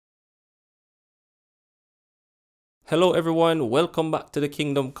Hello, everyone. Welcome back to the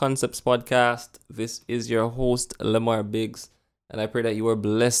Kingdom Concepts podcast. This is your host, Lamar Biggs, and I pray that you were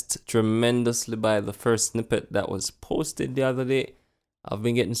blessed tremendously by the first snippet that was posted the other day. I've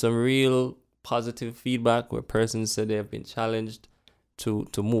been getting some real positive feedback where persons said they have been challenged to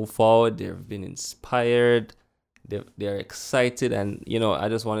move forward. They've been inspired. They're excited, and I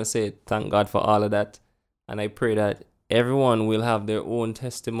just want to say thank God for all of that, and I pray that everyone will have their own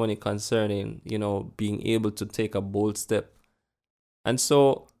testimony concerning, being able to take a bold step. And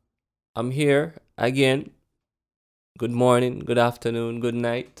so I'm here again. Good morning, good afternoon, good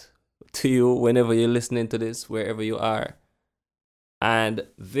night to you whenever you're listening to this, wherever you are. And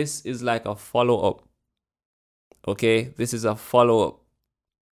this is like a follow-up. Okay, this is a follow-up.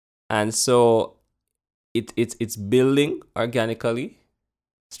 And so it's building organically.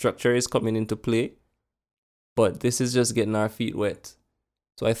 Structure is coming into play. But this is just getting our feet wet.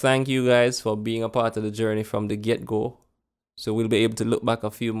 So I thank you guys for being a part of the journey from the get-go. So we'll be able to look back a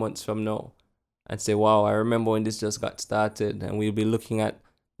few months from now and say, wow, I remember when this just got started. And we'll be looking at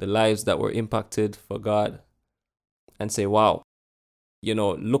the lives that were impacted for God and say, wow,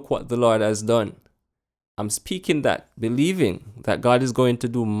 look what the Lord has done. I'm speaking that, believing that God is going to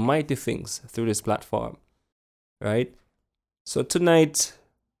do mighty things through this platform, right? So tonight,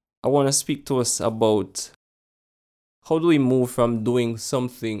 I want to speak to us about how do we move from doing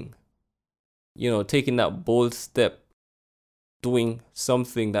something, taking that bold step, doing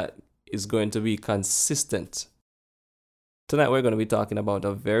something that is going to be consistent. Tonight, we're going to be talking about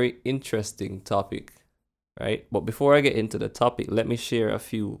a very interesting topic, right? But before I get into the topic, let me share a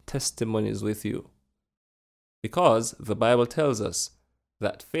few testimonies with you. Because the Bible tells us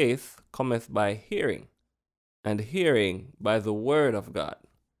that faith cometh by hearing, and hearing by the word of God.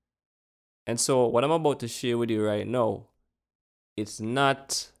 And so what I'm about to share with you right now, it's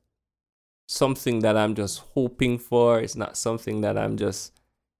not something that I'm just hoping for. It's not something that I'm just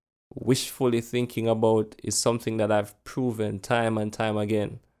wishfully thinking about. It's something that I've proven time and time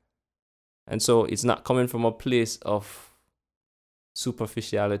again. And so it's not coming from a place of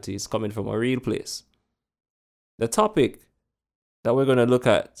superficiality. It's coming from a real place. The topic that we're going to look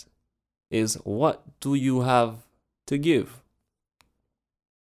at is, what do you have to give?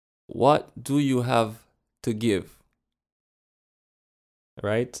 What do you have to give?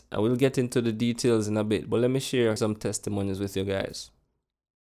 Right? I will get into the details in a bit, but let me share some testimonies with you guys.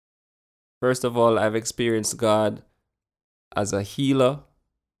 First of all, I've experienced God as a healer,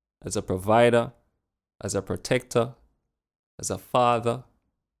 as a provider, as a protector, as a father,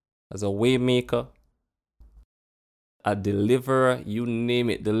 as a way maker, a deliverer, you name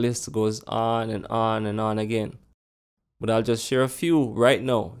it. The list goes on and on and on again. But I'll just share a few right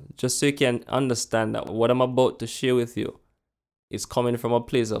now, just so you can understand that what I'm about to share with you is coming from a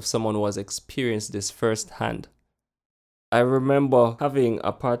place of someone who has experienced this firsthand. I remember having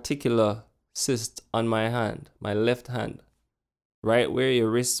a particular cyst on my hand, my left hand, right where your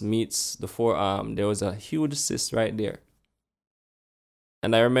wrist meets the forearm. There was a huge cyst right there.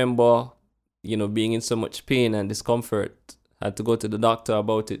 And I remember, being in so much pain and discomfort. I had to go to the doctor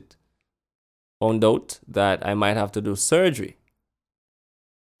about it. Found out that I might have to do surgery.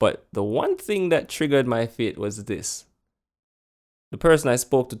 But the one thing that triggered my faith was this. The person I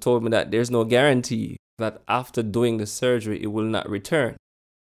spoke to told me that there's no guarantee that after doing the surgery, it will not return.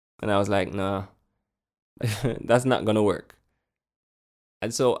 And I was like, nah, that's not going to work.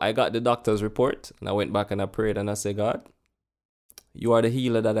 And so I got the doctor's report and I went back and I prayed and I said, God, you are the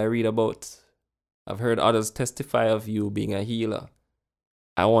healer that I read about. I've heard others testify of you being a healer.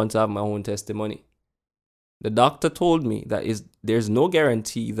 I want to have my own testimony. The doctor told me that there's no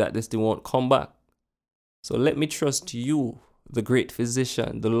guarantee that this thing won't come back. So let me trust you, the great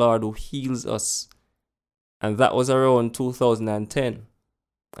physician, the Lord who heals us. And that was around 2010.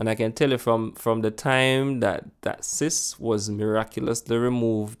 And I can tell you from the time that cyst was miraculously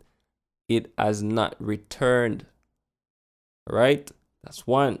removed, it has not returned. Right? That's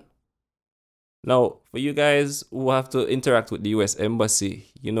one. Now, for you guys who have to interact with the US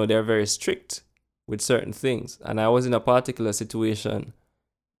Embassy, they're very strict with certain things. And I was in a particular situation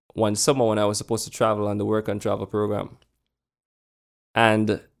one summer when I was supposed to travel on the work and travel program.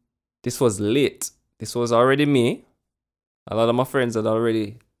 And this was late. This was already May. A lot of my friends had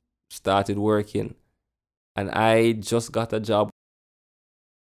already started working. And I just got a job.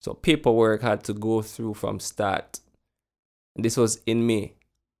 So paperwork had to go through from start. And this was in May.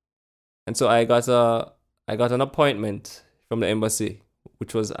 And so I got an appointment from the embassy,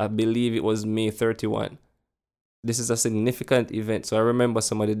 which was, I believe it was May 31. This is a significant event, so I remember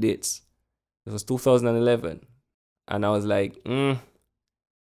some of the dates. It was 2011. And I was like,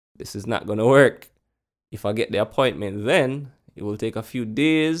 this is not going to work. If I get the appointment then, it will take a few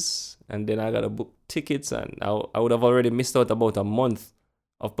days, and then I gotta book tickets, and I would have already missed out about a month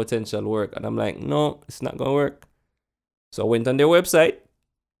of potential work. And I'm like, no, it's not gonna work. So I went on their website,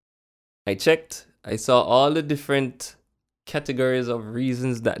 I checked, I saw all the different categories of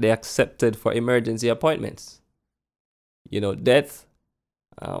reasons that they accepted for emergency appointments. Death,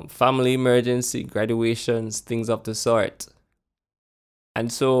 family emergency, graduations, things of the sort.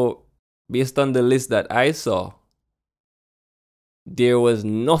 And so, based on the list that I saw, there was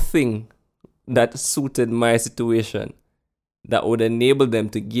nothing that suited my situation that would enable them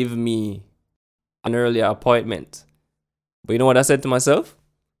to give me an earlier appointment. But you know what I said to myself?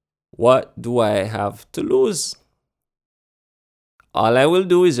 What do I have to lose? All I will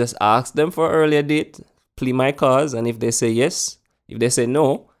do is just ask them for an earlier date, plead my cause, and if they say yes, if they say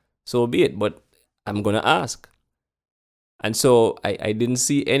no, so be it. But I'm going to ask. And so I didn't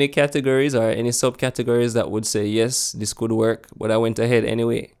see any categories or any subcategories that would say, yes, this could work, but I went ahead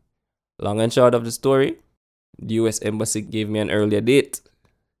anyway. Long and short of the story, the US Embassy gave me an earlier date.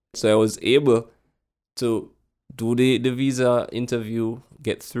 So I was able to do the visa interview,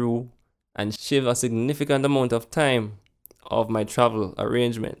 get through, and shave a significant amount of time of my travel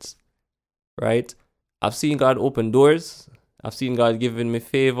arrangements, right? I've seen God open doors. I've seen God giving me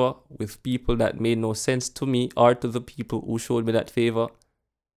favor with people that made no sense to me or to the people who showed me that favor,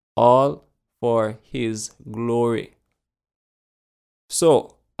 all for His glory.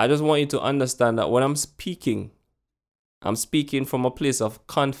 So I just want you to understand that when I'm speaking from a place of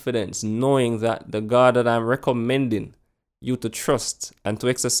confidence, knowing that the God that I'm recommending you to trust and to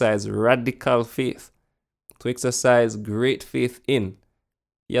exercise radical faith, to exercise great faith in,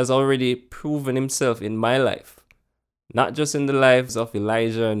 He has already proven Himself in my life. Not just in the lives of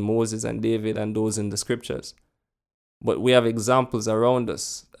Elijah and Moses and David and those in the scriptures, but we have examples around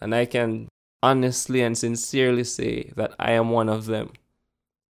us, and I can honestly and sincerely say that I am one of them.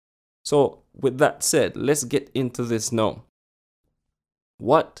 So with that said, let's get into this now.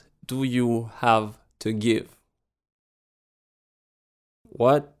 What do you have to give?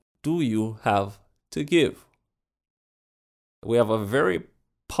 What do you have to give? We have a very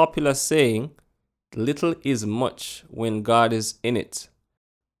popular saying, little is much when God is in it.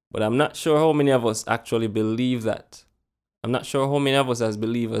 But I'm not sure how many of us actually believe that. I'm not sure how many of us as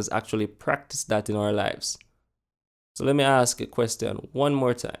believers actually practice that in our lives. So let me ask a question one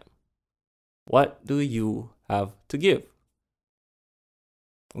more time. What do you have to give?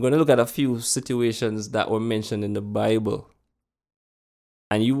 I'm going to look at a few situations that were mentioned in the Bible.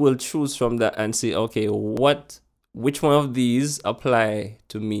 And you will choose from that and say, okay, which one of these apply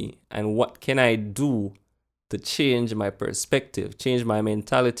to me, and what can I do to change my perspective, change my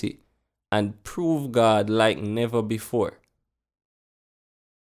mentality, and prove God like never before?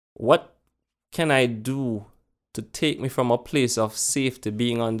 What can I do to take me from a place of safety,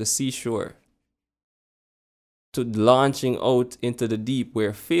 being on the seashore, to launching out into the deep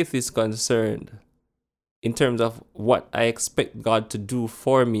where faith is concerned, in terms of what I expect God to do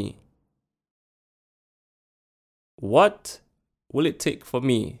for me? What will it take for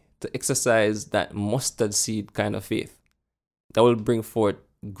me to exercise that mustard seed kind of faith that will bring forth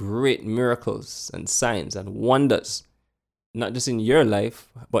great miracles and signs and wonders, not just in your life,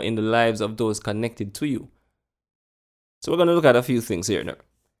 but in the lives of those connected to you? So we're going to look at a few things here now.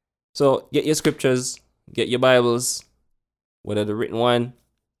 So get your scriptures, get your Bibles, whether the written one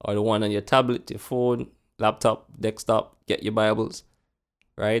or the one on your tablet, your phone, laptop, desktop, get your Bibles,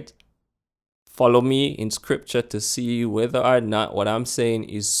 right? Follow me in scripture to see whether or not what I'm saying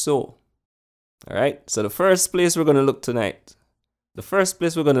is so. All right. So the first place we're going to look tonight,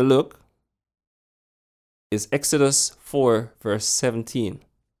 is Exodus 4, verse 17.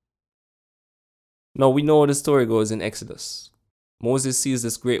 Now we know how the story goes in Exodus. Moses sees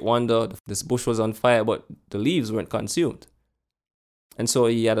this great wonder. This bush was on fire, but the leaves weren't consumed. And so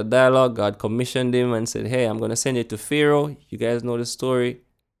he had a dialogue. God commissioned him and said, hey, I'm going to send you to Pharaoh. You guys know the story.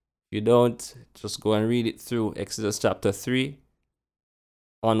 If you don't, just go and read it through Exodus chapter 3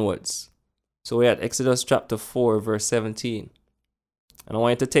 onwards. So we're at Exodus chapter 4, verse 17. And I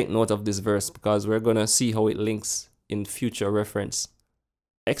want you to take note of this verse because we're going to see how it links in future reference.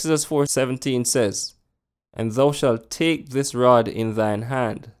 Exodus 4:17 says, and thou shalt take this rod in thine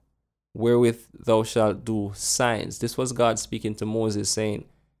hand, wherewith thou shalt do signs. This was God speaking to Moses, saying,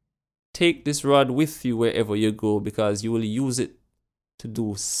 take this rod with you wherever you go, because you will use it to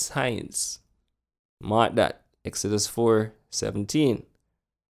do signs. Mark that. Exodus 4:17.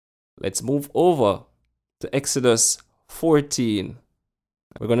 Let's move over to Exodus 14.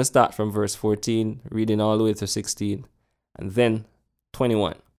 We're going to start from verse 14, reading all the way to 16, and then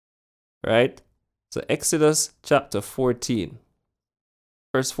 21. Right? So Exodus chapter 14,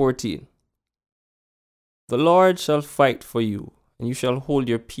 verse 14. The Lord shall fight for you, and you shall hold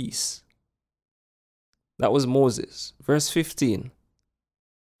your peace. That was Moses. Verse 15.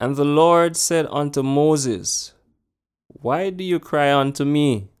 And the Lord said unto Moses, why do you cry unto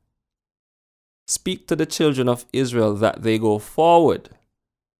me? Speak to the children of Israel that they go forward.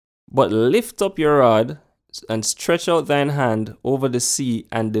 But lift up your rod and stretch out thine hand over the sea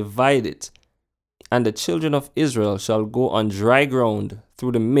and divide it. And the children of Israel shall go on dry ground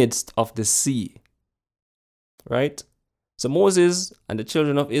through the midst of the sea. Right? So Moses and the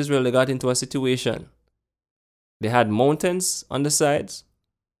children of Israel, they got into a situation. They had mountains on the sides.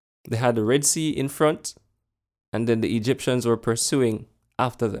 They had the Red Sea in front. And then the Egyptians were pursuing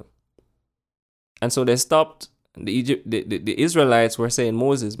after them. And so they stopped. The Israelites were saying,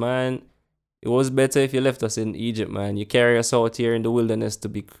 Moses, man, it was better if you left us in Egypt, man. You carry us out here in the wilderness to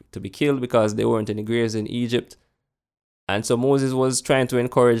be killed because there weren't any graves in Egypt. And so Moses was trying to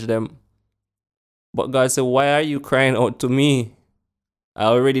encourage them. But God said, why are you crying out to me? I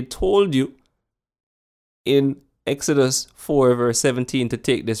already told you in Exodus 4 verse 17 to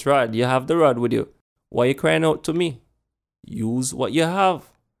take this rod. You have the rod with you. Why are you crying out to me? Use what you have.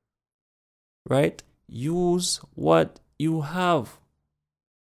 Right? Use what you have.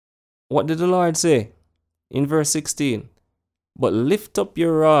 What did the Lord say in verse 16? But lift up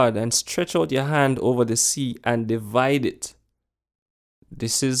your rod and stretch out your hand over the sea and divide it.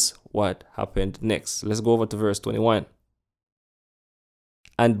 This is what happened next. Let's go over to verse 21.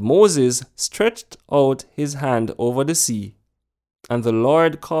 And Moses stretched out his hand over the sea, and the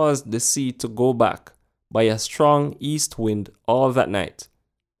Lord caused the sea to go back by a strong east wind all that night,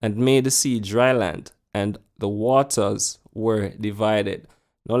 and made the sea dry land, and the waters were divided.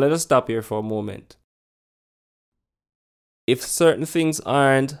 Now let us stop here for a moment. If certain things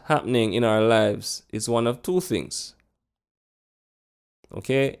aren't happening in our lives, it's one of two things.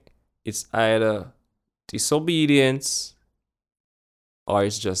 Okay? It's either disobedience or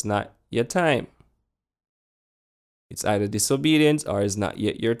it's just not your time. It's either disobedience or it's not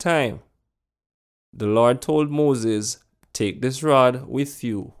yet your time. The Lord told Moses, take this rod with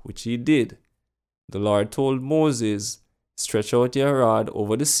you, which he did. The Lord told Moses, stretch out your rod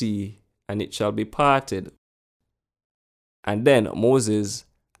over the sea, and it shall be parted. And then Moses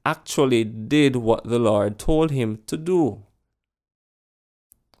actually did what the Lord told him to do.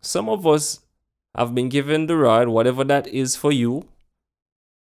 Some of us have been given the rod, whatever that is for you.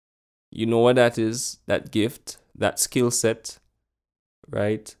 You know what that is, that gift, that skill set,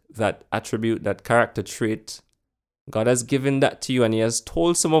 right? That attribute, that character trait. God has given that to you, and he has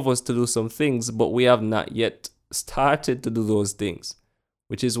told some of us to do some things, but we have not yet started to do those things,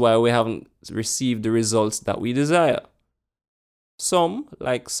 which is why we haven't received the results that we desire. Some,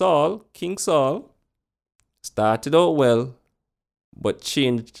 like Saul, King Saul, started out well, but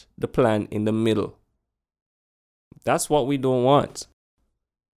changed the plan in the middle. That's what we don't want.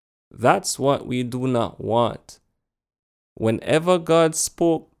 That's what we do not want. Whenever God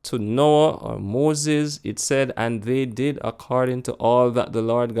spoke to Noah or Moses, it said, and they did according to all that the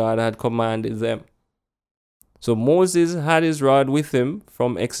Lord God had commanded them. So Moses had his rod with him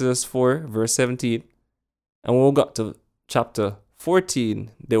from Exodus 4, verse 17. And when we got to chapter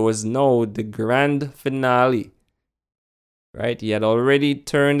 14, there was now the grand finale. Right? He had already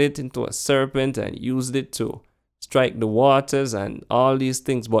turned it into a serpent and used it to strike the waters and all these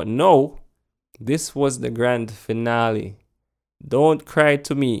things. But no, this was the grand finale. Don't cry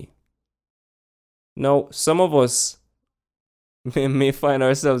to me. Now, some of us may find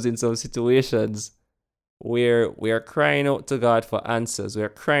ourselves in some situations where we are crying out to God for answers. We are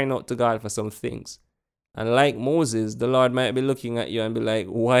crying out to God for some things. And like Moses, the Lord might be looking at you and be like,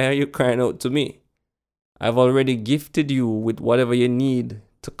 why are you crying out to me? I've already gifted you with whatever you need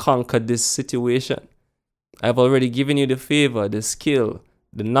to conquer this situation. I've already given you the favor, the skill,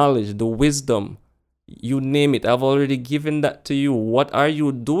 the knowledge, the wisdom. You name it. I've already given that to you. What are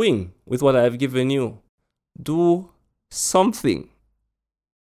you doing with what I've given you? Do something.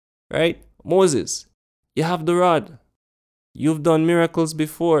 Right? Moses, you have the rod. You've done miracles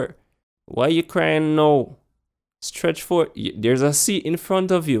before. Why are you crying now? Stretch forth. There's a sea in front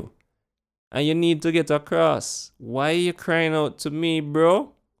of you. And you need to get across. Why are you crying out to me,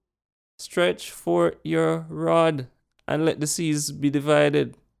 bro? Stretch forth your rod and let the seas be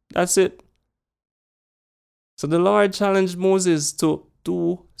divided. That's it. So the Lord challenged Moses to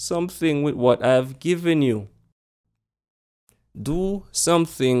do something with what I have given you. Do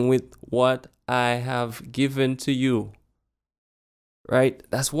something with what I have given to you. Right?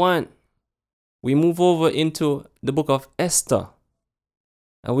 That's one. We move over into the book of Esther.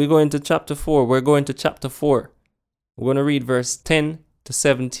 And we go into chapter 4. We're going to chapter 4. We're going to read verse 10 to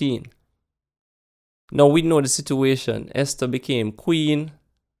 17. Now we know the situation. Esther became queen,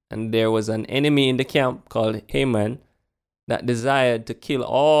 and there was an enemy in the camp called Haman that desired to kill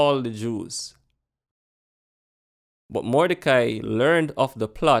all the Jews. But Mordecai learned of the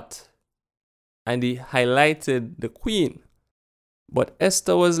plot, and he highlighted the queen. But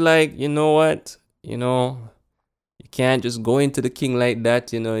Esther was like, you know what? You can't just go into the king like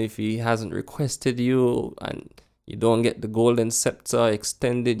that, if he hasn't requested you and you don't get the golden scepter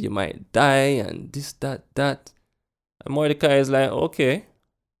extended, you might die and this, that. And Mordecai is like, okay,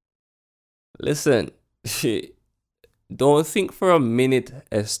 listen, don't think for a minute,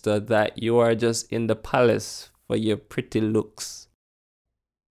 Esther, that you are just in the palace for your pretty looks.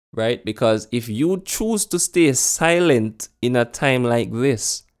 Right? Because if you choose to stay silent in a time like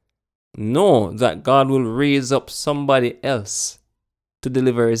this, know that God will raise up somebody else to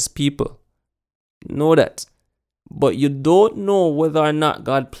deliver his people. Know that. But you don't know whether or not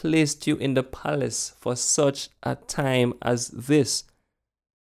God placed you in the palace for such a time as this.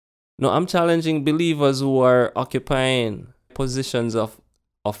 No, I'm challenging believers who are occupying positions of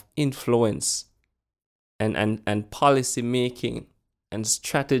influence and policy making and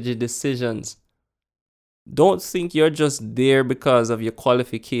strategy decisions. Don't think you're just there because of your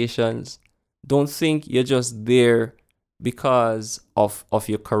qualifications. Don't think you're just there because of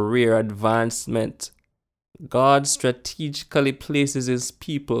your career advancement. God strategically places his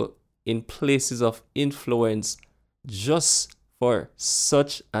people in places of influence just for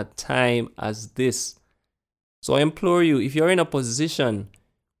such a time as this. So I implore you, if you're in a position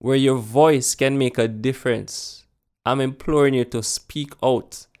where your voice can make a difference, I'm imploring you to speak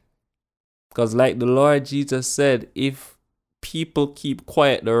out. Because like the Lord Jesus said, if people keep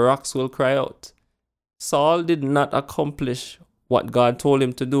quiet, the rocks will cry out. Saul did not accomplish what God told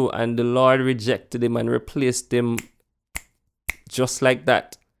him to do, and the Lord rejected him and replaced him just like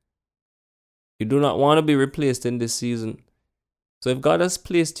that. You do not want to be replaced in this season. So if God has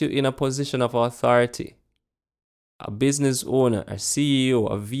placed you in a position of authority, a business owner, a CEO,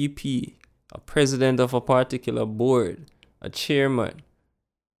 a VP, a president of a particular board, a chairman,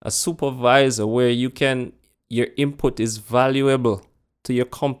 a supervisor where your input is valuable to your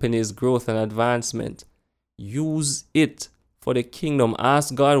company's growth and advancement, use it for the kingdom.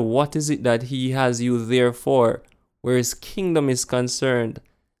 Ask God, what is it that he has you there for, where his kingdom is concerned,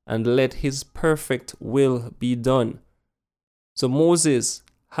 and let his perfect will be done. So Moses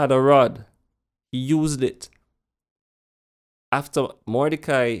had a rod. He used it. After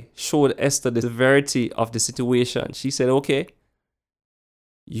Mordecai showed Esther the severity of the situation, she said, okay,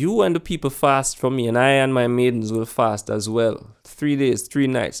 you and the people fast for me, and I and my maidens will fast as well. 3 days, 3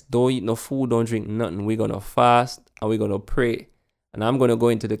 nights. Don't eat no food, don't drink nothing. We're going to fast and we're going to pray. And I'm going to go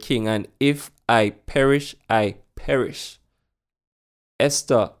into the king. And if I perish, I perish.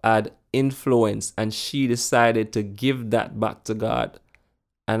 Esther had influence, and she decided to give that back to God.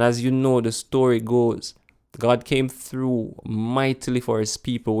 And as you know, the story goes, God came through mightily for his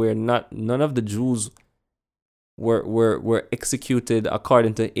people, where none of the Jews were executed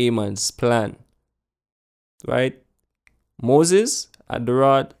according to Haman's plan. Right? Moses had the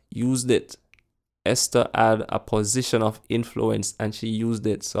rod, used it. Esther had a position of influence, and she used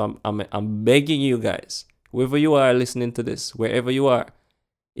it. So I'm begging you guys, whoever you are listening to this, wherever you are,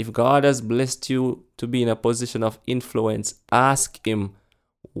 if God has blessed you to be in a position of influence, ask him,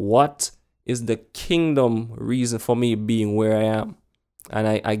 what is the kingdom reason for me being where I am? And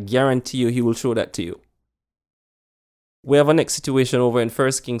I guarantee you, he will show that to you. We have a next situation over in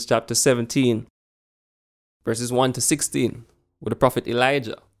 1 Kings chapter 17, verses 1 to 16, with the prophet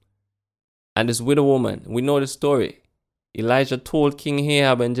Elijah and this widow woman. We know the story. Elijah told King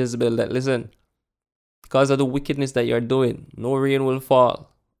Ahab and Jezebel that, listen, because of the wickedness that you're doing, no rain will fall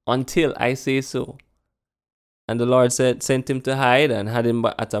until I say so. And the Lord sent him to hide and had him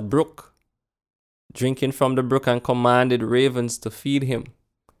at a brook, drinking from the brook, and commanded ravens to feed him.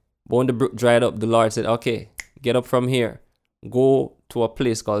 But when the brook dried up, the Lord said, okay, get up from here. Go to a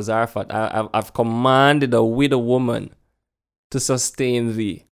place called Zarephath. I've commanded a widow woman to sustain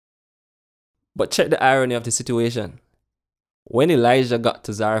thee. But check the irony of the situation. When Elijah got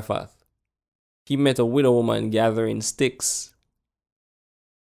to Zarephath, he met a widow woman gathering sticks.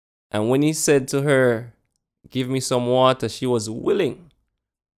 And when he said to her, give me some water, she was willing.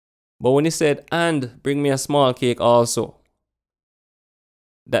 But when he said, and bring me a small cake also,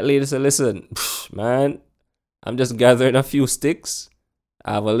 that lady said, listen, man, I'm just gathering a few sticks.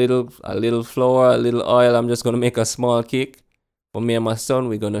 I have a little flour, a little oil. I'm just going to make a small cake for me and my son.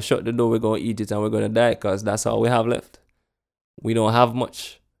 We're going to shut the door. We're going to eat it and we're going to die, because that's all we have left. We don't have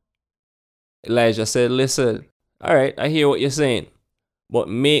much. Elijah said, listen, all right, I hear what you're saying, but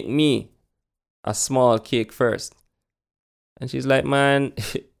make me a small cake first. And she's like, man,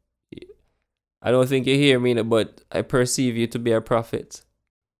 I don't think you hear me, but I perceive you to be a prophet.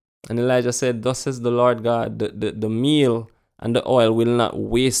 And Elijah said, thus says the Lord God, the meal and the oil will not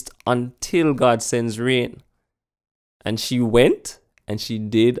waste until God sends rain. And she went and she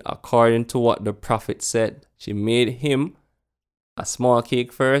did according to what the prophet said. She made him a small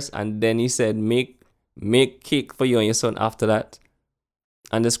cake first, and then he said, make cake for you and your son after that.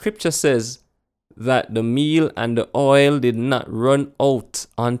 And the scripture says that the meal and the oil did not run out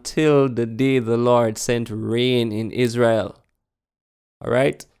until the day the Lord sent rain in Israel. All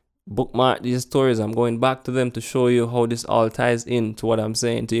right? Bookmark these stories. I'm going back to them to show you how this all ties in to what I'm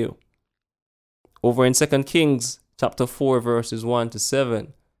saying to you. Over in 2 Kings chapter 4 verses 1 to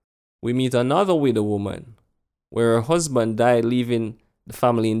 7, we meet another widow woman where her husband died, leaving the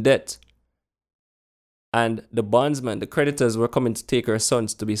family in debt. And the bondsmen, the creditors, were coming to take her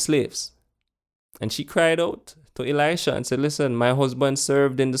sons to be slaves. And she cried out to Elisha and said, listen, my husband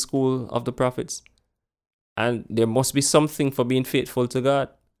served in the school of the prophets, and there must be something for being faithful to God.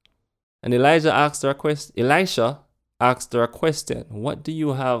 And Elisha asked her a question. What do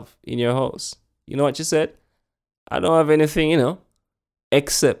you have in your house? You know what she said? I don't have anything,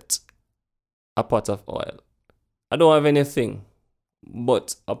 except a pot of oil. I don't have anything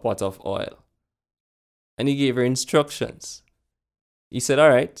but a pot of oil. And he gave her instructions. He said, all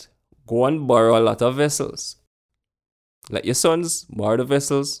right, go and borrow a lot of vessels. Let your sons borrow the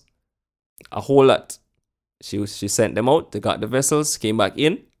vessels, a whole lot. She sent them out. They got the vessels, came back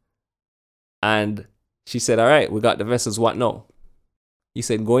in. And she said, all right, we got the vessels. What now? He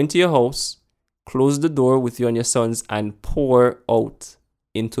said, go into your house, close the door with you and your sons, and pour out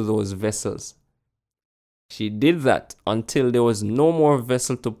into those vessels. She did that until there was no more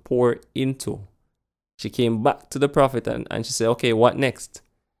vessel to pour into. She came back to the prophet and she said, okay, what next?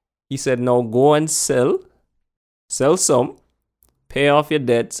 He said, now go and sell some, pay off your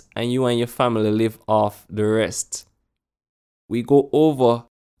debts, and you and your family live off the rest. We go over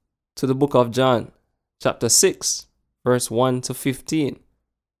to the book of John, chapter 6, verse 1 to 15,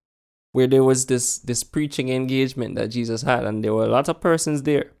 where there was this preaching engagement that Jesus had, and there were a lot of persons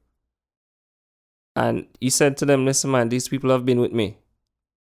there. And he said to them, listen, man, these people have been with me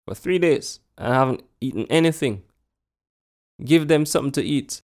for 3 days and haven't eaten anything. Give them something to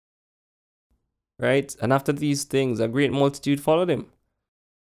eat. Right? And after these things, a great multitude followed him.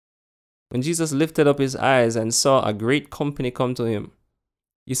 When Jesus lifted up his eyes and saw a great company come to him,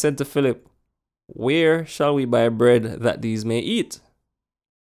 he said to Philip, where shall we buy bread that these may eat?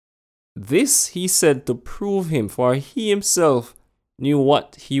 This he said to prove him, for he himself knew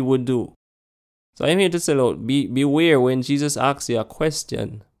what he would do. So I'm here to say, look, beware when Jesus asks you a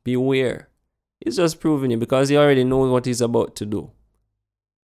question. Beware. He's just proving you because he already knows what he's about to do.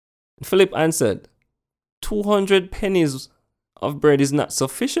 Philip answered, 200 pennies of bread is not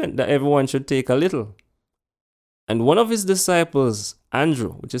sufficient that everyone should take a little. And one of his disciples,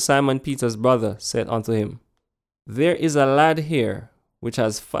 Andrew, which is Simon Peter's brother, said unto him, there is a lad here which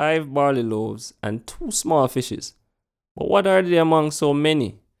has 5 barley loaves and 2 small fishes. But what are they among so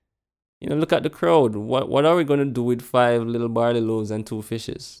many? Look at the crowd. What are we going to do with 5 little barley loaves and 2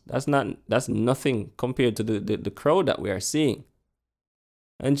 fishes? That's nothing compared to the crowd that we are seeing.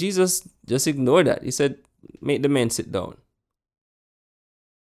 And Jesus just ignored that. He said, make the men sit down.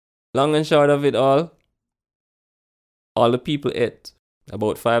 Long and short of it all the people ate,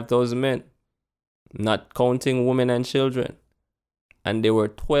 about 5,000 men, not counting women and children. And there were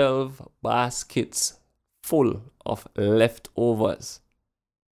 12 baskets full of leftovers.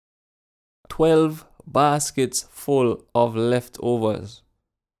 12 baskets full of leftovers.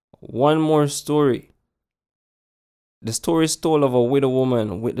 One more story. The story is told of a widow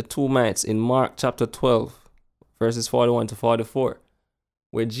woman with the 2 mites in Mark chapter 12, verses 41 to 44,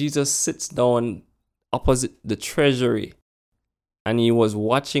 where Jesus sits down opposite the treasury and he was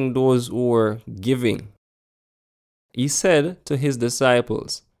watching those who were giving. He said to his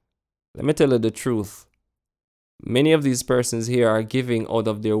disciples, let me tell you the truth. Many of these persons here are giving out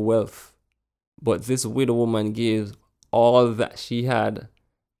of their wealth. But this widow woman gave all that she had,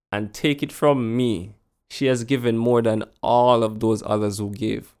 and take it from me, she has given more than all of those others who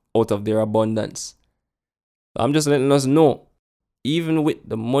gave out of their abundance. I'm just letting us know, even with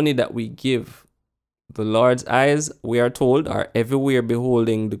the money that we give, the Lord's eyes, we are told, are everywhere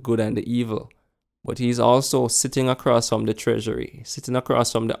beholding the good and the evil. But he's also sitting across from the treasury, sitting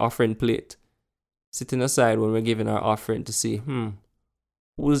across from the offering plate, sitting aside when we're giving our offering to see,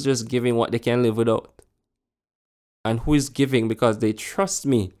 who's just giving what they can live without? and who is giving because they trust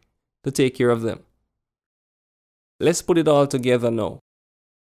me to take care of them. Let's put it all together now.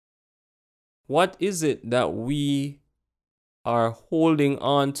 What is it that we are holding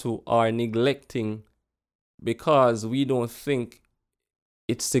on to or neglecting because we don't think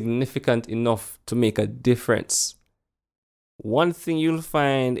it's significant enough to make a difference? One thing you'll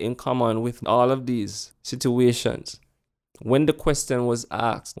find in common with all of these situations, when the question was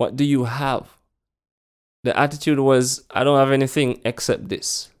asked, what do you have? The attitude was, I don't have anything except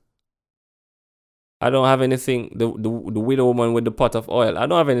this. I don't have anything. The widow woman with the pot of oil. I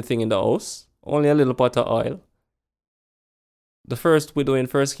don't have anything in the house. Only a little pot of oil. The first widow in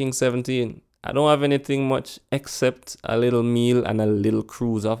 1 Kings 17. I don't have anything much except a little meal and a little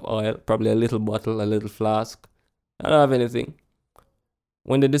cruse of oil. Probably a little bottle, a little flask. I don't have anything.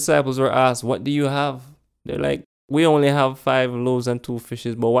 When the disciples were asked, what do you have? They're like, we only have 5 loaves and 2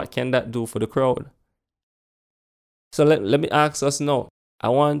 fishes, but what can that do for the crowd? So let me ask us now. I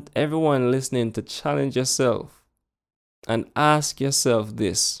want everyone listening to challenge yourself and ask yourself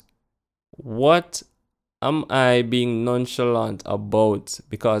this. What am I being nonchalant about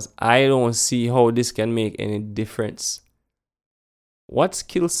because I don't see how this can make any difference? What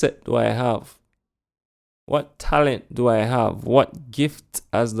skill set do I have? What talent do I have? What gift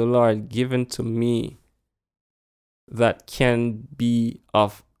has the Lord given to me that can be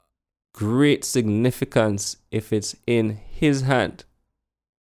of great significance if it's in His hand?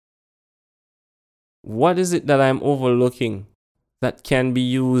 What is it that I'm overlooking that can be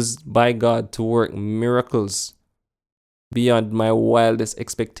used by God to work miracles beyond my wildest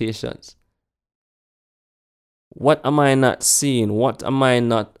expectations? What am I not seeing? What am I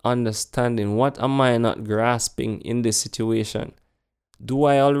not understanding? What am I not grasping in this situation? Do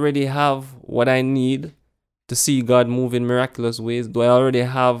I already have what I need to see God move in miraculous ways? Do I already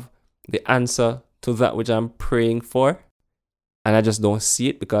have the answer to that which I'm praying for? And I just don't see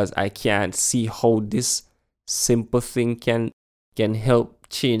it because I can't see how this simple thing can help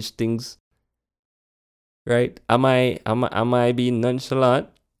change things. Right? Am I being nonchalant?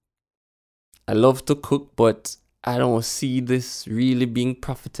 I love to cook, but I don't see this really being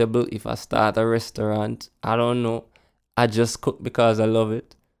profitable if I start a restaurant. I don't know. I just cook because I love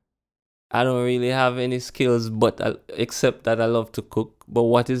it. I don't really have any skills except that I love to cook. But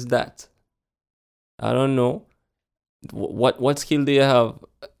what is that? I don't know. What skill do you have?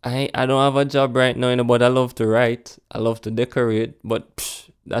 I don't have a job right now, but I love to write. I love to decorate. But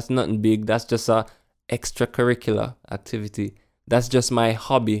that's nothing big. That's just a extracurricular activity. That's just my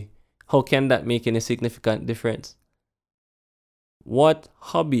hobby. How can that make any significant difference? What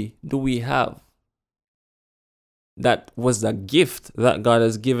hobby do we have that was a gift that God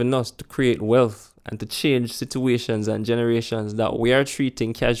has given us to create wealth and to change situations and generations that we are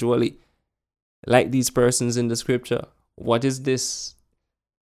treating casually, like these persons in the scripture? What is this?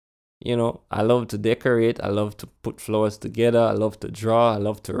 I love to decorate. I love to put flowers together. I love to draw. I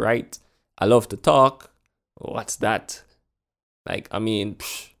love to write. I love to talk. What's that?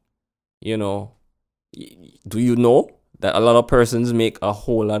 Do you know that a lot of persons make a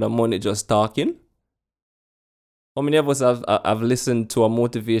whole lot of money just talking? How many of us have listened to a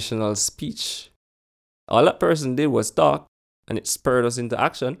motivational speech? All that person did was talk, and it spurred us into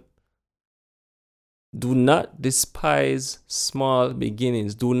action. Do not despise small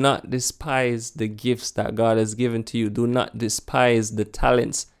beginnings. Do not despise the gifts that God has given to you. Do not despise the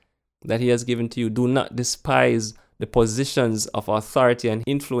talents that He has given to you. Do not despise the positions of authority and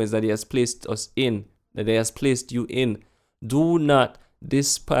influence that He has placed us in, that He has placed you in. Do not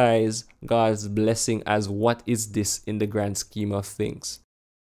despise God's blessing as what is this in the grand scheme of things.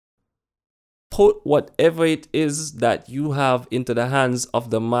 Put whatever it is that you have into the hands of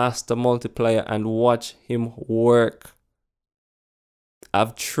the master multiplier and watch Him work.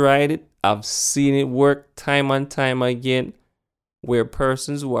 I've tried it. I've seen it work time and time again, where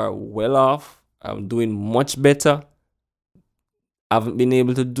persons who are well off are doing much better. I haven't been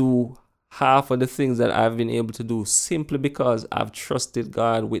able to do half of the things that I've been able to do simply because I've trusted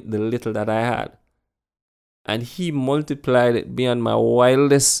God with the little that I had. And He multiplied it beyond my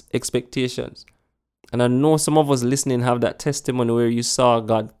wildest expectations. And I know some of us listening have that testimony where you saw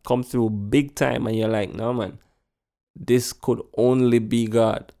God come through big time and you're like, no man, this could only be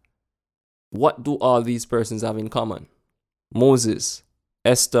God. What do all these persons have in common? Moses,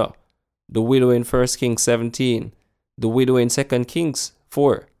 Esther, the widow in 1 Kings 17, the widow in 2 Kings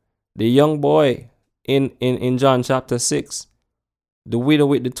 4, the young boy in John chapter 6, the widow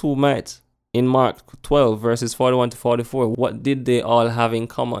with the 2 mites in Mark 12 verses 41 to 44. What did they all have in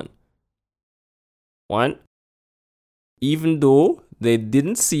common? One, even though they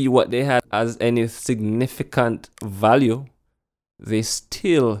didn't see what they had as any significant value, they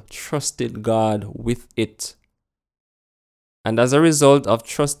still trusted God with it. And as a result of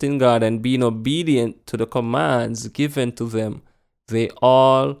trusting God and being obedient to the commands given to them, they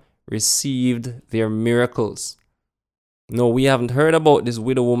all received their miracles. No, we haven't heard about this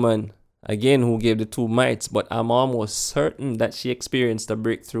widow woman, again, who gave the 2 mites, but I'm almost certain that she experienced a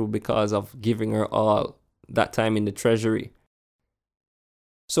breakthrough because of giving her all that time in the treasury.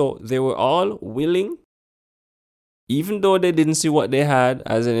 So they were all willing, even though they didn't see what they had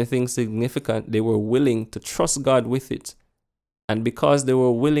as anything significant, they were willing to trust God with it. And because they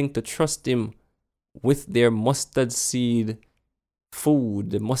were willing to trust Him with their mustard seed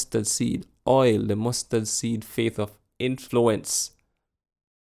food, the mustard seed oil, the mustard seed faith of influence,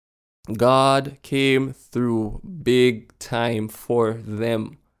 God came through big time for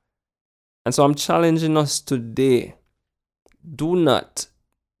them. And so I'm challenging us today. Do not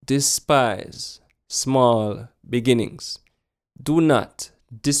despise small beginnings. Do not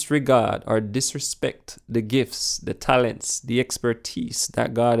disregard or disrespect the gifts, the talents, the expertise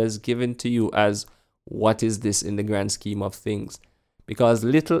that God has given to you as what is this in the grand scheme of things. Because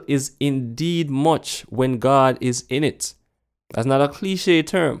little is indeed much when God is in it. That's not a cliche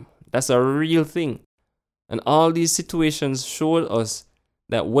term. That's a real thing. And all these situations showed us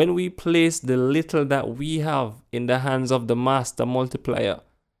that when we place the little that we have in the hands of the master multiplier,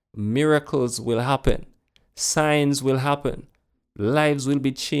 miracles will happen. Signs will happen. Lives will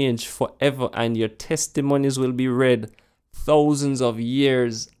be changed forever, and your testimonies will be read thousands of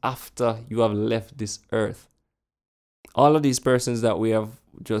years after you have left this earth. All of these persons that we have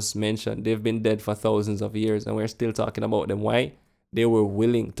just mentioned, they've been dead for thousands of years, and we're still talking about them. Why? They were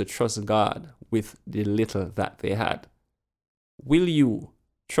willing to trust God with the little that they had. Will you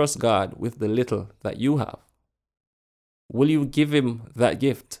trust God with the little that you have? Will you give Him that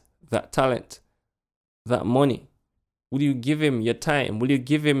gift, that talent, that money? Will you give Him your time? Will you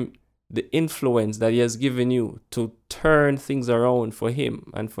give Him the influence that He has given you to turn things around for Him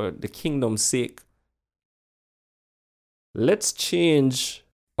and for the kingdom's sake? Let's change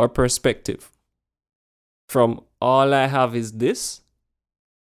our perspective from all I have is this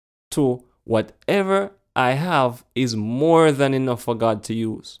to whatever I have is more than enough for God to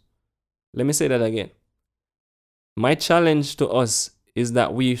use. Let me say that again. My challenge to us is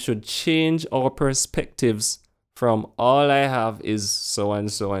that we should change our perspectives from all I have is so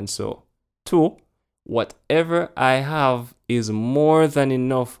and so and so to whatever I have is more than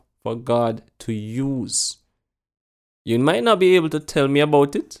enough for God to use. You might not be able to tell me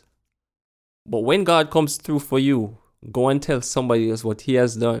about it, but when God comes through for you, go and tell somebody else what He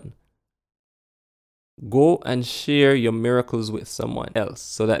has done. Go and share your miracles with someone else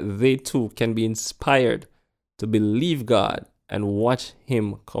so that they too can be inspired to believe God and watch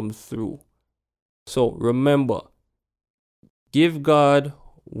Him come through. So remember, give God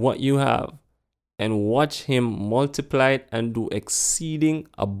what you have and watch Him multiply it and do exceeding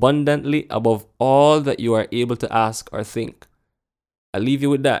abundantly above all that you are able to ask or think. I leave you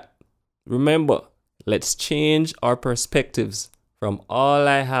with that. Remember, let's change our perspectives from all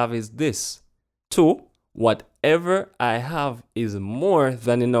I have is this to whatever I have is more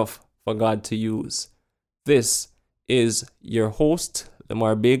than enough for God to use. This is your host,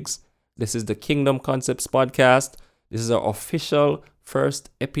 Lamar Biggs. This is the Kingdom Concepts Podcast. This is our official first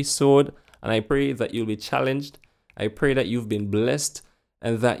episode, and I pray that you'll be challenged. I pray that you've been blessed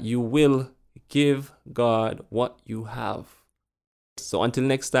and that you will give God what you have. So until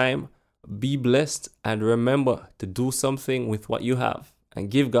next time, be blessed and remember to do something with what you have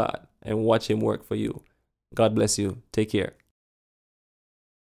and give God and watch Him work for you. God bless you. Take care.